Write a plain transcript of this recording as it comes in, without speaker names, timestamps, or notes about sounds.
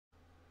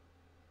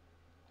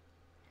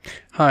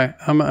Hi,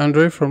 I'm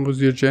Andre from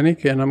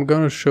Musiogenic, and I'm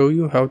going to show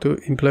you how to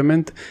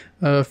implement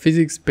a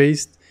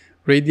physics-based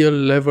radial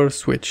lever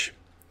switch.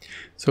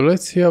 So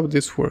let's see how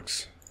this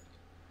works.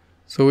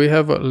 So we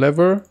have a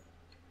lever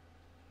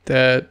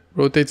that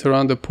rotates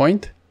around the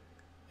point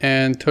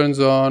and turns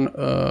on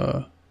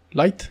a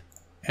light,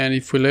 and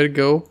if we let it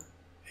go,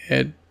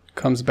 it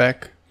comes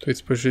back to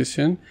its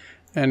position.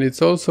 And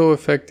it's also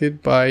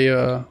affected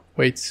by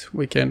weights.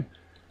 We can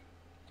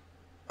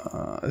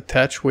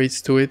attach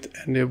weights to it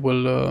and it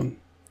will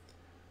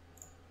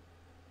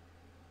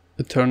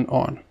turn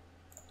on.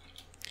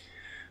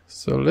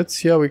 So let's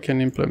see how we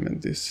can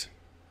implement this.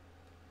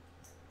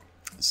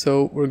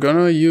 So we're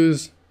gonna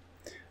use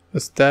a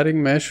static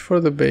mesh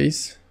for the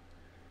base,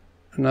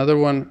 another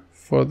one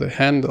for the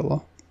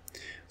handle.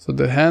 So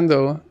the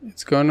handle,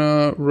 it's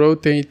gonna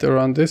rotate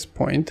around this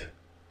point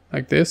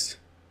like this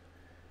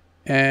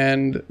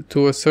and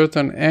to a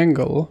certain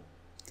angle,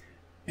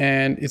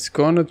 and it's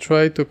gonna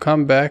try to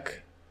come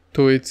back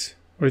to its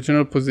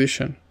original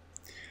position.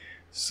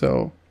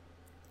 So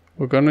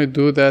we're gonna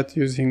do that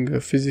using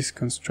a physics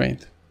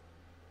constraint.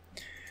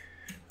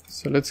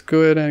 So let's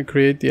go ahead and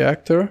create the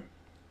actor.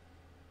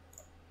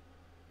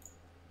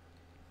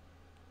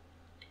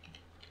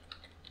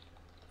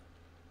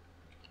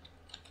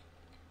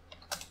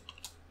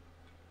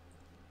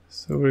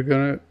 So we're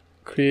gonna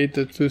create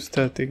the two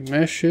static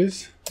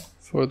meshes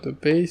for the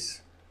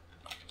base.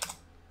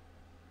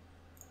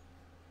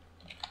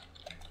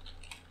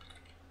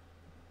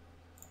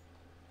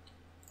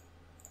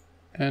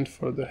 And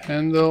for the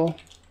handle.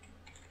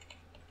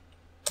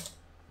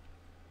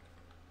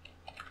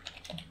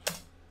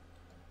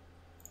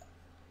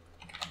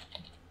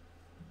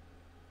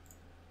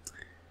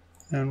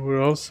 And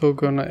we're also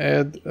gonna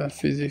add a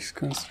physics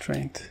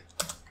constraint.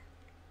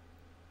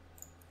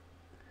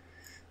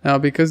 Now,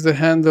 because the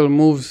handle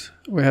moves,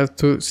 we have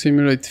to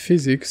simulate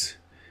physics,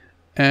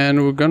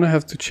 and we're gonna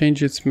have to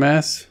change its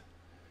mass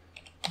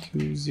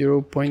to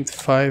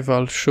 0.5.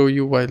 I'll show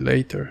you why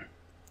later.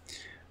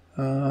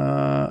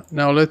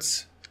 Now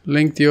let's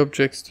link the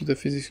objects to the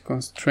physics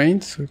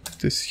constraint. So put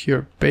this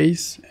here,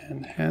 base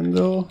and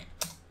handle,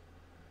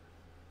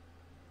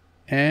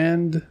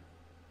 and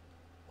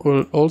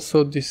we'll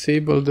also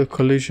disable the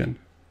collision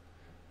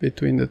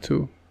between the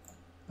two,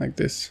 like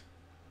this.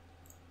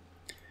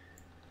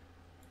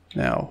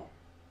 Now,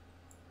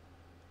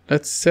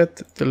 let's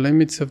set the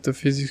limits of the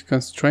physics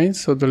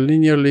constraints. So the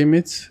linear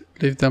limits,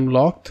 leave them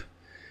locked.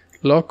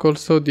 Lock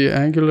also the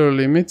angular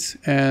limits,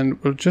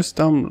 and we'll just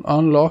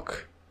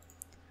unlock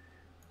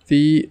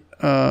the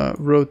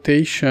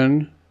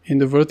rotation in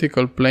the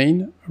vertical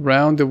plane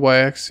around the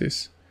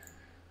y-axis.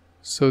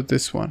 So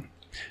this one.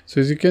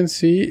 So as you can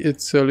see,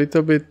 it's a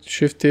little bit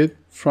shifted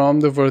from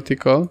the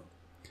vertical.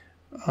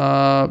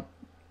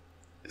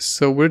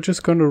 So we're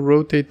just going to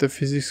rotate the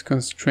physics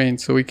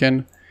constraint so we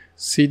can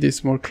see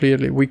this more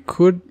clearly. We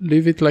could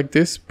leave it like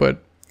this,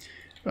 but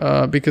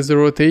because the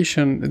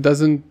rotation, it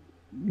doesn't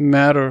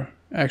matter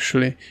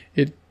actually.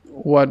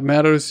 What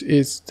matters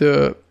is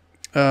the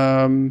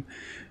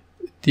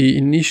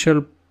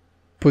initial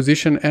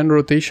position and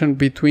rotation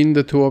between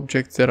the two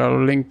objects that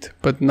are linked,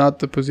 but not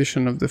the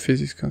position of the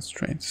physics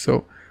constraint.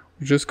 So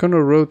we're just going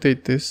to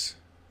rotate this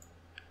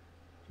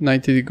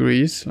 90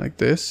 degrees like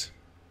this.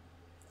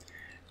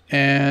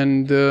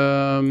 And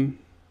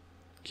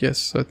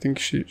yes, I think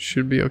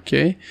should be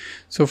okay.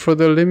 So for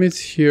the limits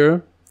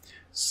here,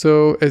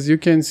 so as you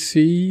can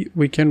see,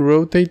 we can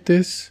rotate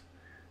this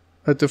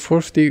at a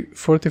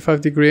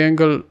 45 degree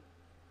angle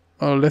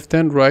left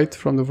and right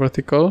from the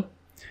vertical,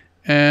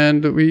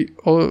 and we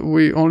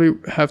only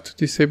have to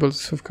disable the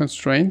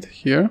self-constraint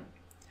here.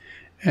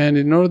 And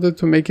in order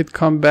to make it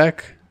come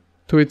back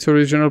to its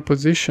original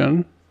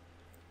position,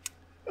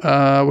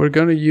 we're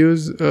going to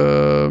use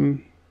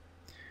an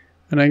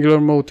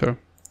angular motor.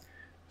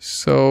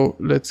 So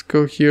let's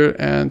go here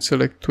and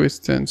select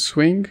twist and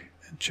swing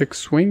and check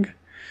swing.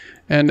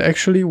 And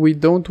actually we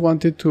don't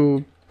want it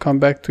to come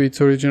back to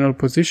its original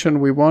position.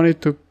 We want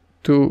it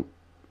to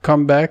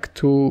come back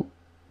to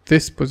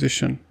this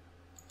position.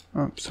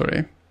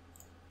 Sorry.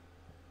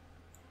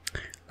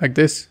 Like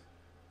this.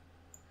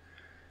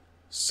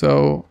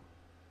 So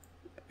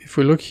if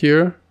we look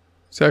here,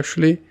 it's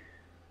actually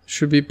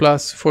should be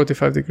plus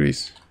 45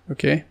 degrees.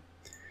 Okay.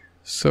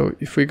 So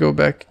if we go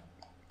back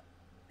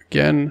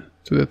again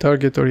to the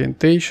target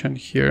orientation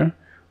here,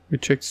 we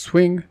check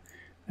swing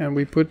and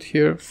we put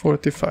here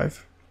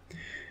 45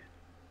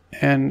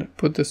 and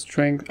put the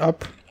strength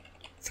up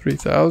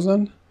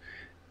 3000,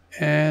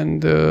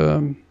 and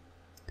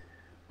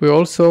we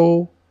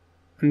also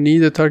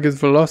need a target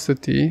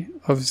velocity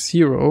of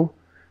 0.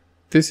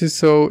 This is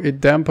so it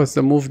dampens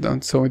the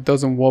movement so it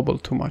doesn't wobble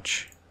too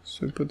much.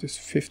 So we put this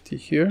 50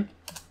 here.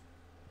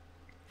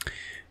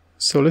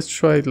 So let's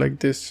try it like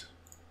this.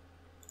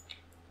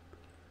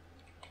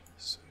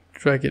 So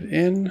drag it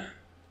in.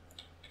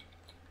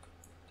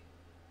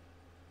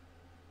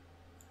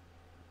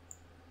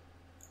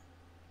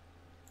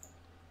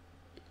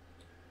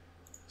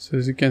 So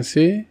as you can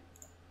see,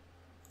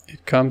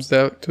 it comes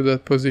down to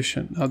that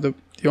position. Now the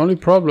only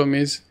problem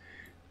is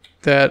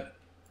that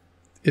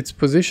its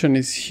position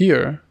is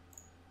here.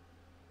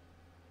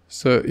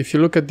 So if you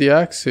look at the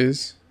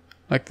axis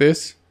like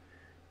this,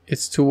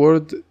 it's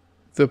toward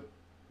the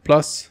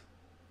plus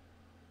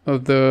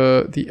of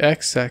the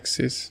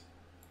x-axis,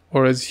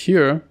 whereas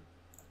here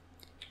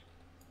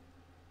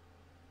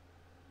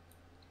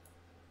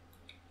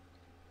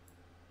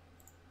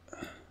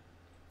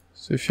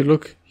so if you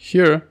look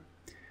here,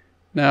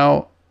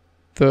 now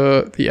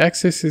the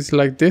axis is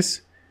like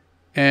this,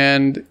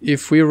 and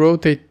if we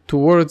rotate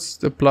towards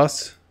the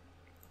plus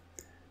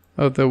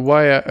of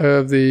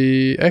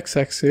the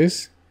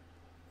x-axis,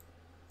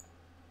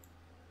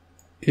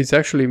 it's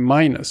actually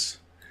minus.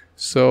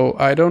 So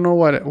I don't know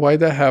why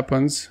that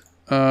happens.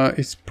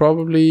 It's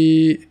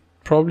probably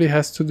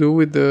has to do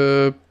with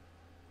the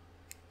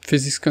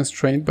physics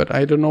constraint, but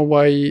I don't know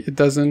why it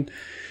doesn't.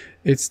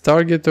 Its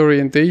target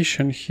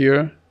orientation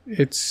here,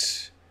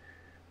 it's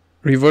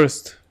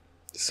reversed.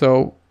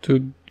 So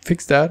to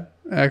fix that,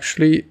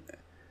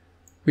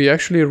 we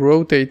actually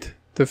rotate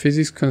the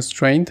physics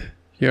constraint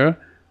here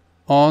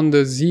on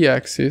the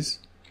z-axis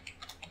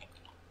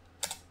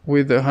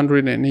with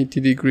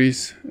 180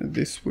 degrees.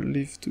 This will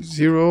leave to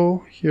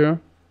 0 here,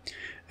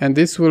 and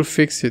this will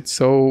fix it.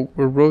 So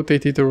we'll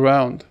rotate it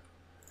around.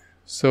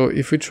 So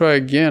if we try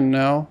again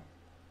now,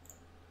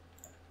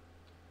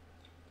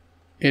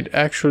 it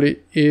actually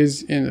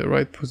is in the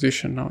right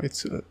position now.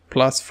 It's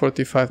plus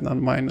 45, not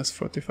minus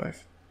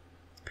 45.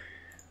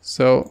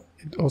 So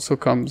it also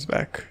comes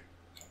back.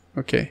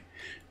 Okay,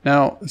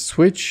 now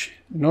switch.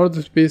 In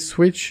order to be a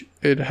switch,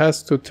 it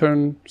has to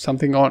turn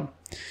something on.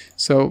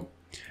 So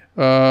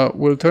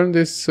we'll turn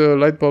this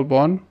light bulb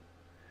on,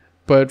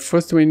 but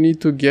first we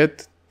need to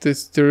get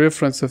the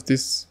reference of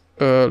this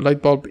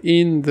light bulb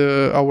in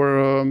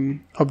our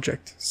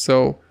object.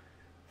 So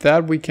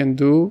that we can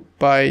do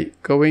by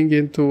going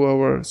into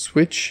our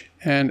switch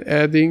and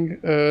adding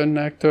an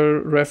actor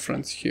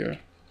reference here.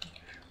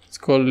 It's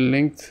called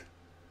linked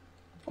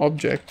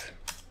object.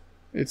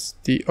 It's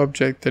the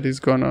object that is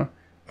gonna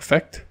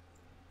affect.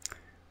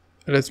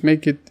 Let's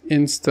make it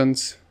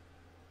instance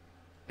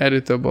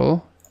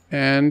editable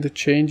and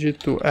change it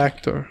to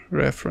actor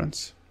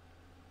reference.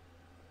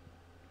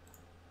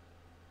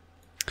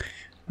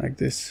 Like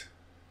this.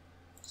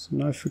 So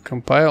now if we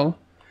compile,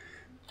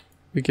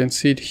 we can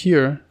see it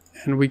here,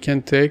 and we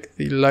can take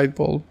the light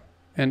bulb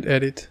and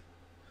edit.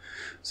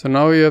 So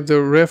now we have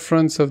the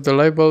reference of the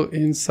light bulb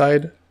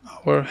inside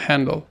our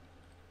handle.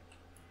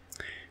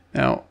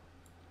 Now,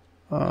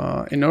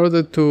 in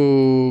order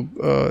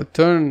to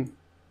turn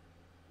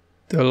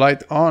the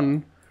light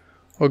on,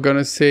 we're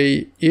gonna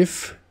say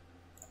if.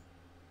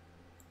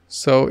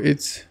 So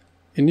its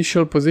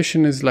initial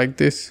position is like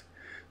this.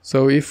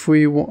 So if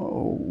we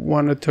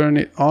want to turn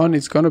it on,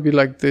 it's gonna be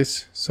like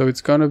this. So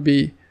it's gonna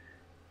be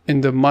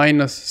in the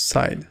minus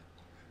side.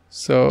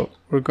 So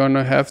we're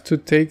gonna have to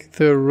take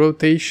the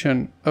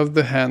rotation of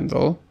the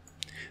handle.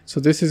 So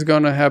this is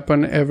gonna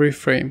happen every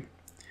frame.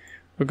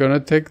 We're gonna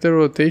take the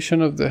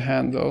rotation of the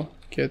handle,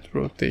 get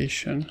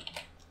rotation.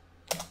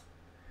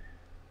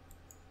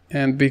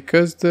 And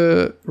because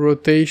the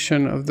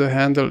rotation of the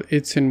handle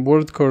it's in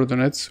world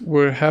coordinates,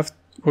 we're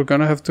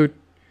gonna have to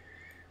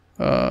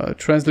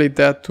translate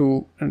that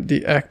to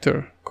the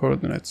actor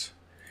coordinates.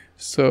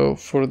 So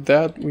for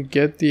that we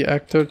get the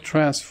actor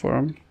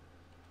transform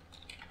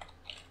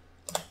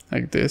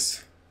like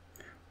this,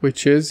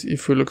 which is,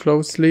 if we look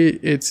closely,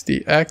 it's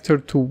the actor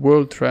to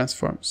world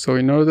transform. So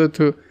in order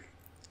to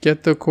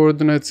get the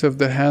coordinates of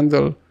the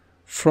handle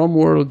from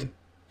world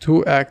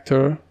to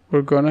actor,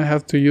 we're gonna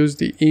have to use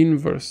the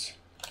inverse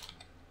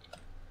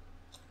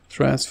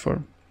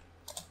transform.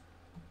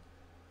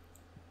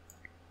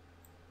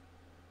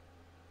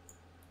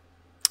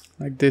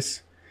 Like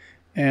this.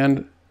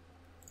 And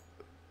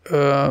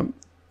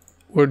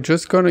we're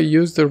just gonna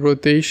use the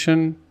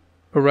rotation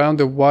around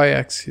the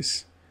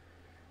y-axis.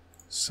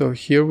 So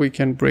here we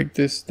can break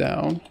this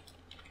down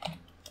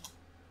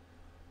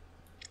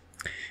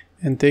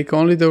and take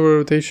only the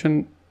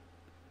rotation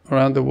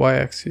around the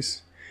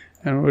y-axis.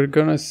 And we're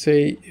gonna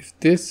say if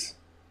this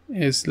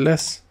is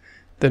less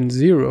than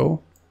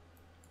 0,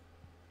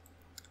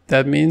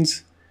 that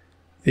means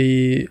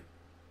the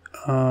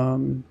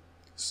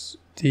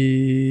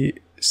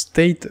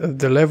state of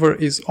the lever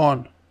is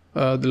on.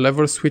 The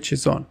lever switch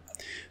is on.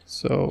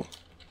 So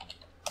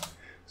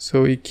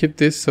we keep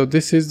this. So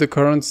this is the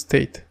current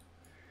state.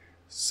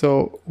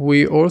 So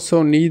we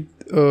also need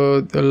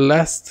the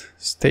last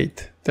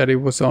state that it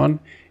was on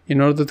in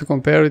order to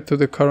compare it to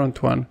the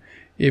current one.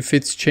 If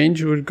it's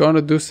changed, we're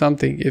gonna do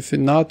something. If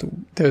not,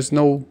 there's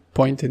no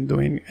point in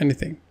doing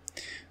anything.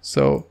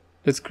 So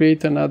let's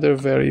create another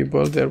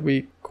variable that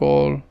we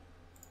call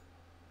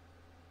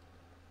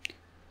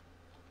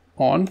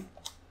on.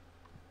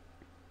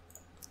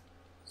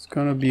 It's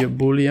gonna be a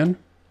boolean.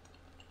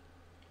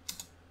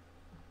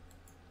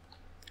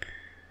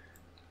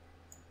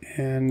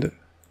 And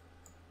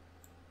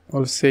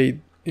I'll say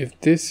if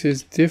this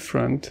is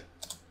different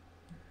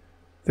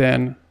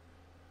than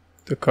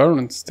the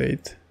current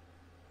state,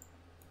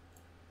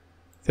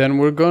 then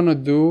we're gonna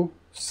do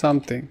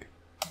something.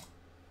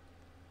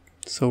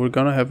 So we're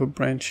gonna have a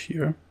branch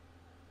here.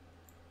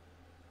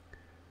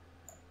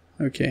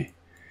 Okay,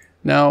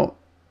 now,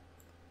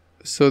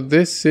 so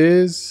this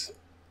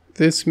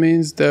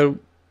means that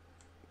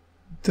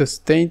the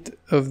state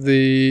of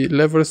the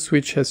lever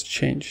switch has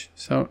changed.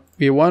 So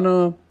we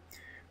wanna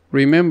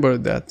remember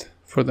that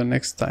for the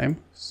next time.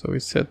 So we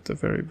set the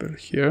variable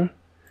here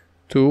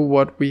to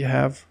what we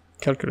have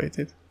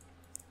calculated.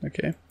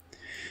 Okay,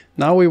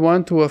 now we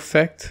want to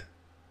affect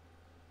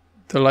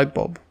the light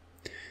bulb.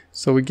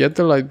 So we get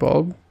the light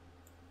bulb.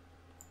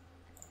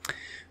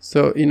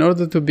 So in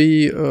order to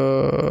be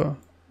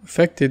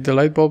affected, the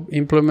light bulb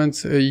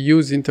implements a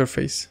use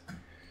interface.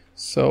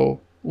 So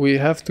we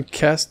have to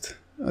cast,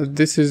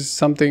 this is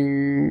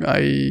something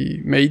I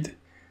made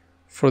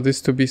for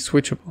this to be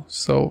switchable.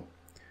 So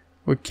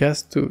we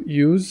cast to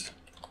use,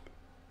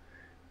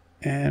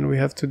 and we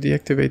have to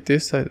deactivate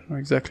this. I don't know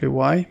exactly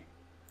why.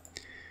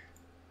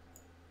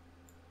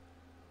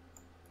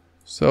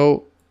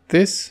 So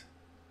this,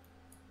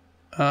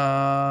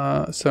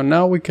 so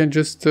now we can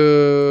just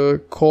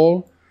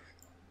call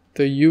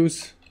the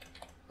use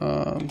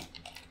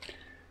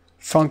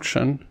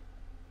function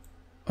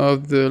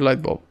of the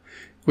light bulb,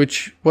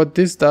 which what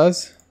this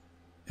does,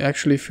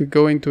 actually if we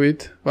go into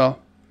it, well,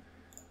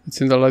 it's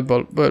in the light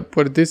bulb, but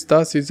what this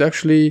does is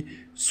actually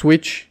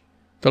switch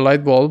the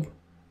light bulb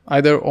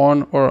either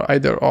on or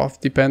either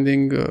off,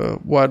 depending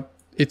what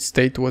its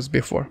state was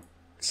before.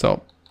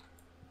 So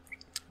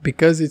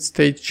because its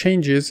state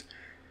changes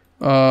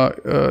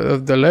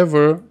of the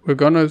lever, we're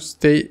gonna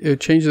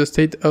change the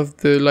state of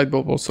the light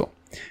bulb also.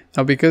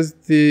 Now, because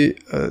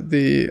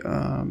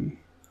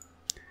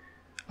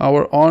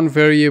our on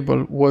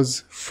variable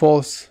was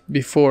false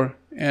before,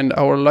 and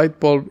our light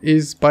bulb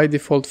is by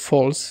default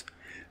false,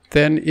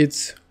 then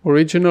its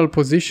original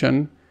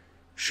position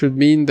should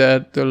mean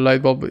that the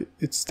light bulb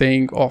is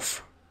staying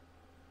off.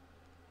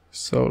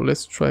 So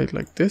let's try it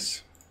like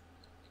this.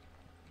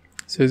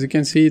 So as you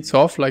can see, it's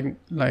off like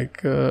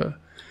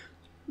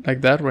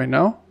that right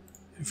now.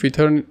 If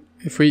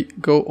we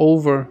go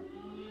over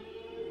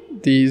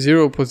the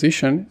 0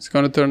 position, it's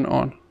going to turn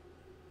on,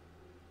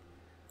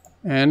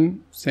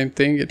 and same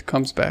thing, it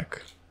comes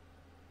back.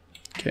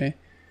 Okay,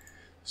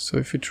 so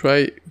if you try,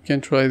 you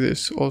can try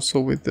this also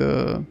with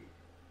the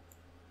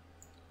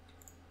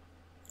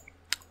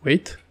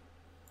weight.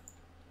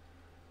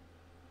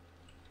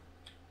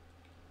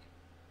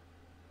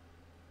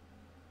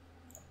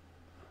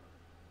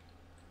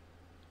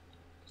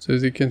 So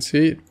as you can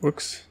see, it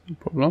works, no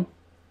problem.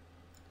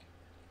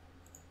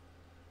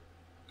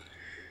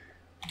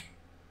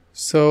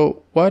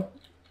 So what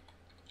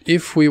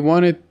if we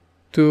wanted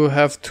to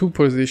have 2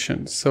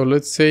 positions? So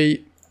let's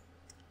say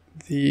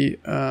the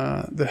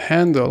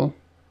handle,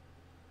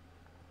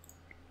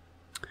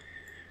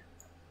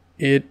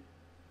 it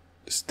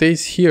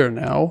stays here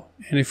now,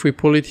 and if we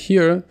pull it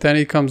here, then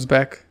it comes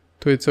back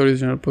to its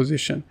original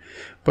position.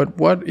 But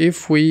what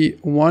if we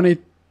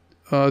wanted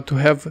to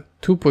have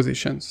 2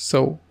 positions?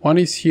 So one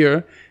is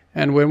here,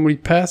 and when we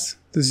pass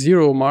the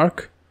 0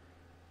 mark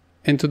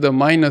into the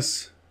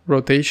minus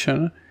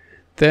rotation,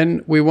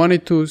 then we want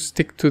it to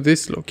stick to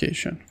this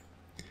location.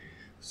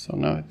 So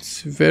now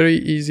it's very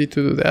easy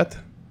to do that.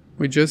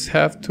 We just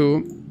have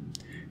to,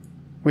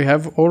 we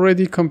have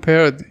already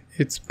compared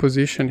its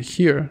position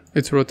here,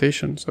 its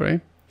rotation, sorry.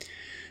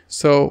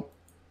 So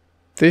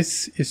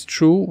this is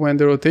true when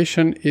the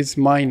rotation is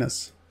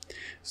minus.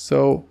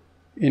 So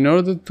in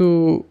order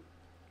to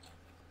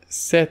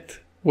set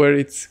where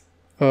it's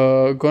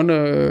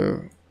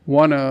wanna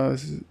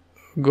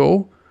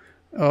go,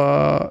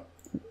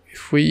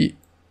 if we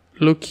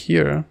look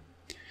here,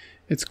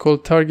 it's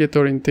called target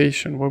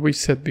orientation, what we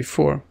said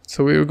before.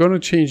 So we're going to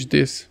change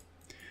this.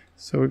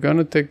 So we're going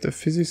to take the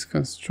physics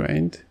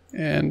constraint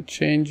and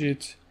change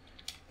it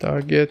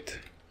target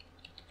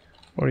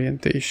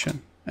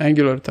orientation,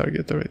 angular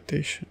target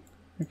orientation.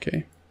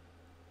 Okay.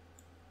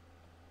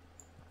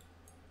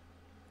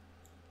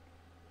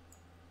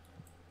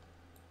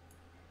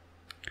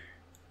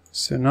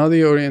 So now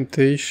the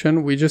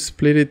orientation, we just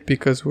split it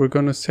because we're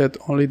going to set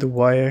only the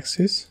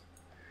y-axis.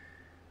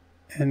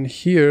 And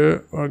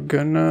here we're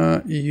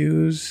gonna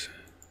use,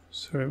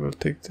 sorry, we'll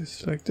take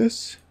this like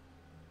this.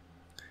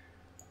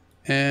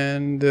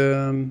 And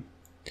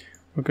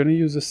we're gonna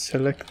use a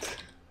select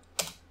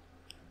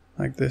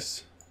like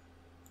this.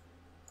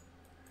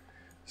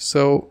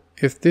 So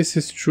if this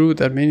is true,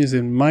 that means it's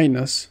in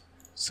minus.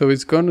 So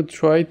it's gonna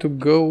try to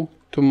go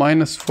to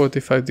minus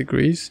 45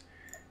 degrees.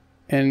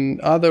 And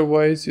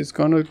otherwise it's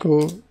gonna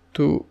go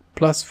to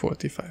plus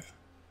 45.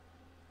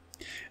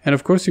 And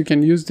of course you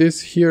can use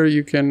this here.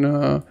 You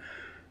can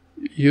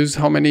use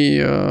how many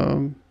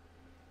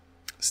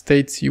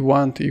states you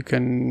want. You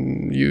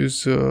can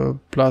use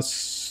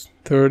plus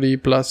 30,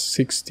 plus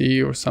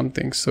 60 or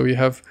something. So you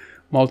have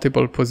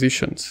multiple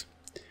positions.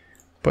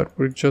 But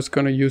we're just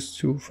going to use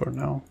 2 for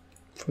now,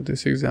 for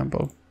this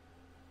example.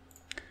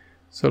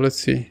 So let's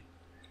see.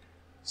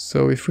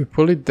 So if we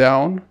pull it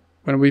down,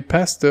 when we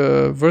pass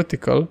the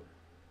vertical,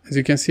 as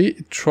you can see,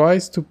 it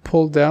tries to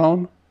pull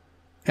down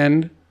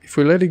and if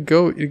we let it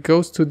go, it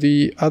goes to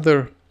the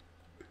other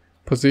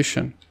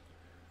position.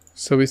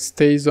 So it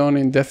stays on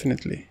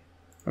indefinitely.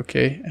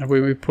 Okay, and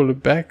when we pull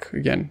it back,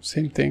 again,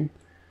 same thing.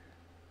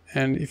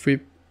 And if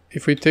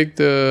we take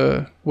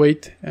the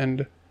weight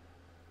and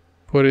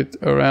put it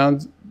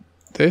around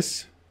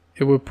this,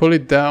 it will pull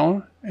it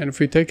down, and if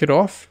we take it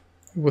off,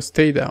 it will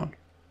stay down.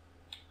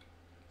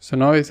 So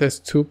now it has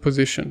two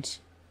positions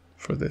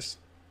for this.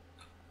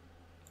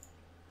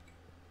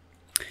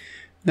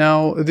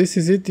 Now this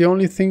is it, the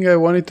only thing I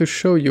wanted to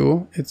show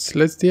you.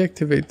 Let's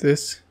deactivate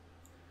this.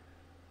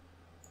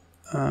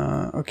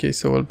 Okay,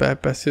 so we'll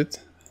bypass it.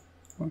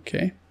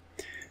 Okay.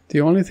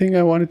 The only thing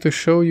I wanted to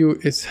show you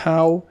is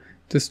how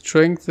the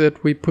strength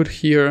that we put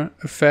here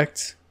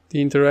affects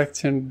the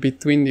interaction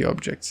between the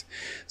objects.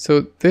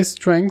 So this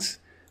strength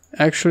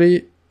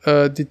actually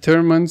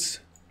determines,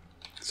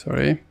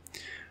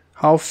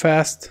 how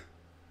fast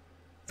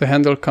the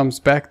handle comes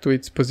back to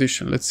its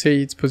position. Let's say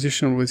its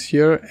position was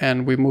here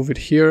and we move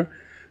it here.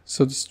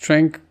 So the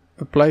strength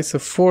applies a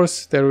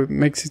force that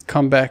makes it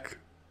come back.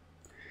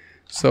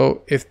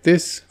 So if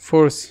this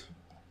force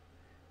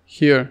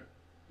here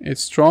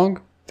is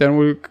strong,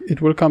 then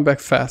it will come back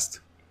fast.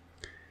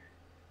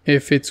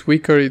 If it's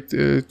weaker,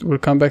 it will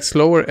come back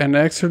slower. And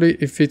actually,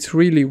 if it's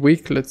really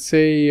weak, let's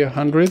say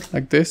 100,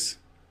 like this,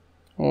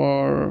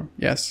 or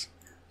yes.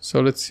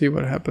 So let's see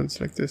what happens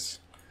like this.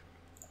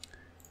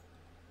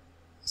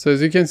 So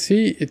as you can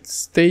see, it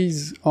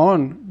stays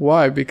on.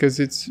 Why? Because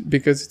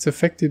it's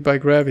affected by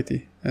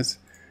gravity. Let's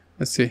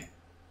see.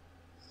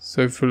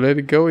 So if we let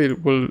it go,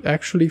 it will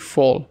actually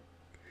fall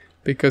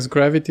because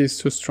gravity is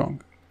too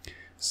strong.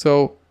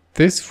 So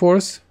this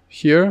force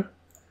here,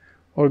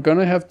 we're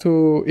gonna have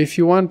to, if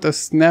you want a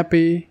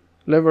snappy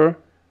lever,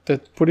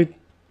 that put it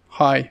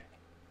high.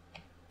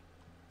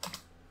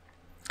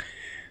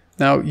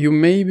 Now you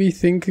may be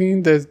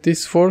thinking that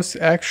this force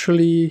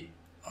actually,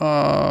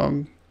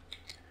 when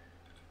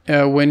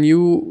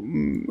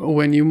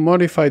you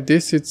modify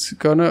this, it's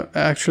gonna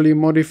actually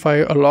modify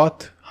a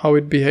lot how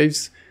it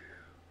behaves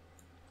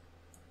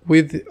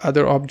with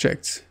other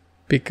objects.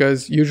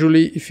 Because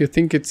usually, if you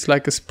think it's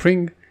like a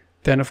spring,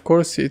 then of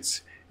course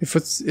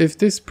if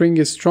this spring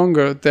is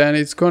stronger, then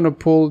it's gonna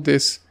pull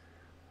this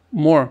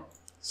more.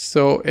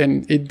 So,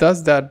 and it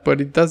does that,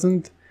 but it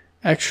doesn't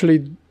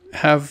actually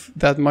have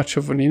that much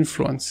of an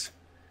influence.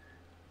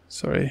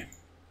 Sorry.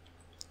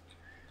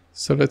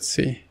 So let's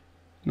see.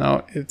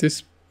 Now,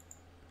 if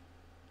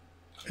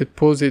it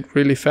pulls it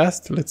really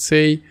fast, let's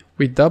say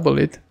we double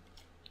it.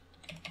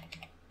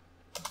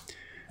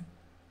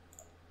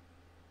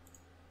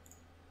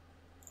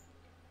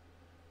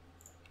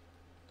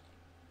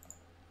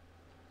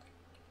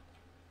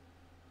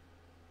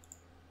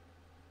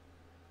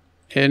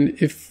 And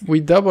if we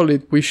double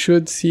it, we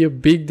should see a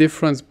big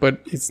difference, but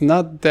it's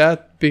not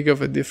that big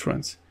of a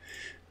difference.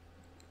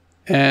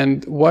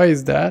 And why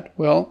is that?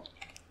 Well,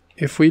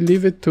 if we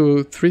leave it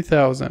to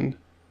 3000,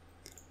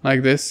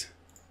 like this,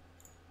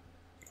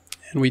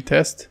 and we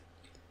test,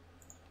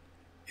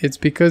 it's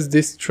because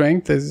this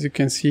strength, as you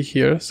can see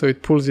here, so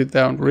it pulls it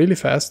down really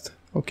fast,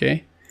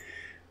 okay?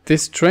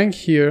 This strength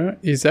here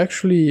is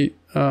actually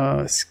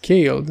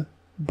scaled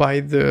by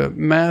the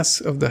mass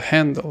of the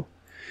handle.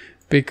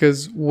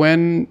 Because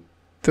when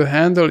the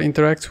handle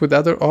interacts with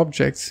other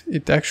objects,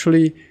 it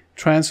actually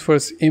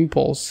transfers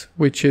impulse,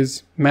 which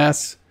is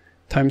mass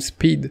times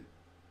speed,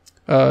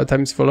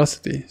 times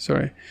velocity,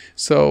 sorry.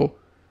 So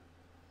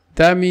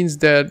that means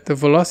that the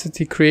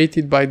velocity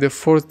created by the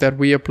force that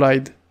we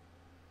applied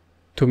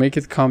to make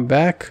it come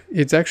back,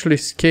 it's actually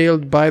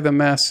scaled by the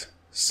mass.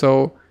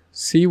 So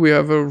see, we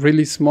have a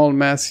really small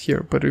mass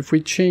here, but if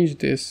we change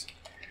this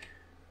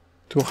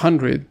to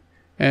 100,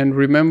 and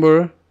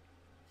remember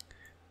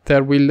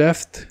that we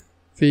left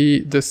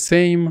the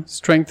same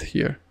strength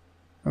here,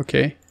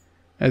 okay,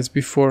 as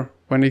before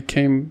when it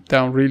came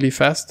down really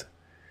fast.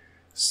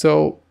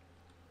 So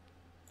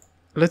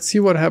let's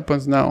see what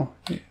happens now.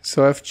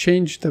 So I've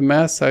changed the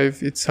mass,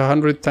 it's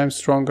 100 times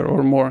stronger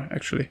or more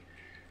actually.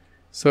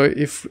 So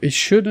if it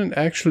shouldn't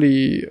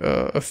actually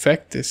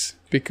affect this,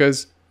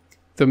 because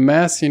the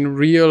mass in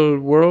real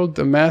world,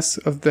 the mass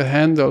of the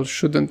handle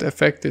shouldn't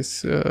affect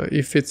this.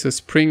 If it's a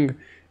spring,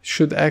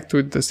 should act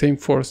with the same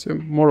force,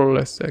 more or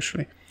less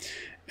actually.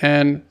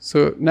 And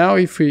so now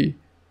if we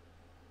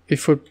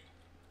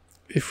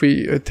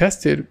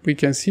test it, we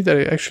can see that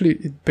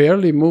it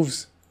barely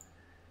moves.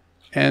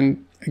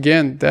 And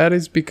again, that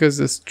is because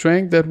the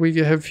strength that we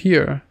have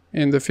here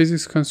in the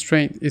physics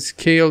constraint is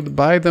scaled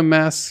by the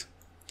mass.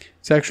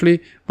 It's actually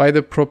by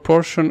the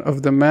proportion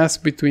of the mass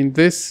between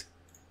this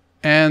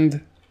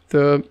and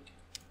the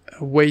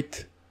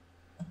weight.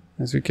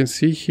 As you can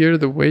see here,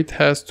 the weight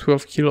has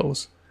 12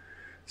 kilos.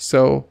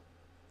 So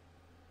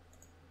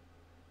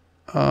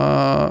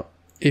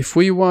if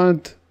we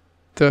want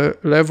the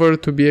lever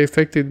to be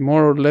affected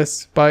more or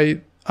less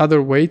by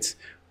other weights,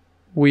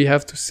 we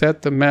have to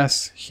set the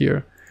mass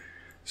here.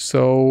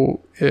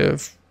 So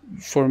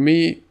for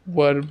me,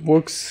 what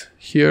works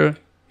here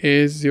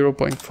is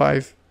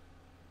 0.5.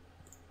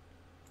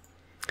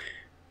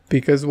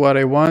 because what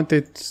I want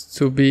it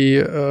to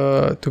be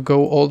to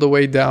go all the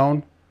way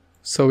down,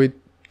 so it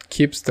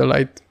keeps the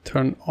light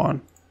turned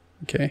on.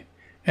 Okay,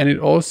 and it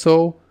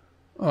also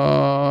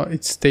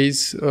it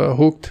stays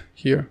hooked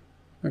here.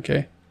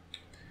 Okay,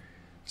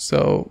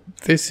 so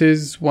this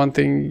is one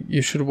thing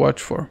you should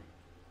watch for.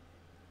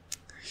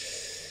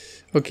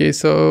 Okay,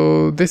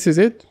 so this is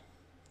it.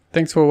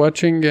 Thanks for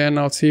watching, and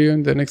I'll see you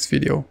in the next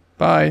video.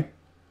 Bye.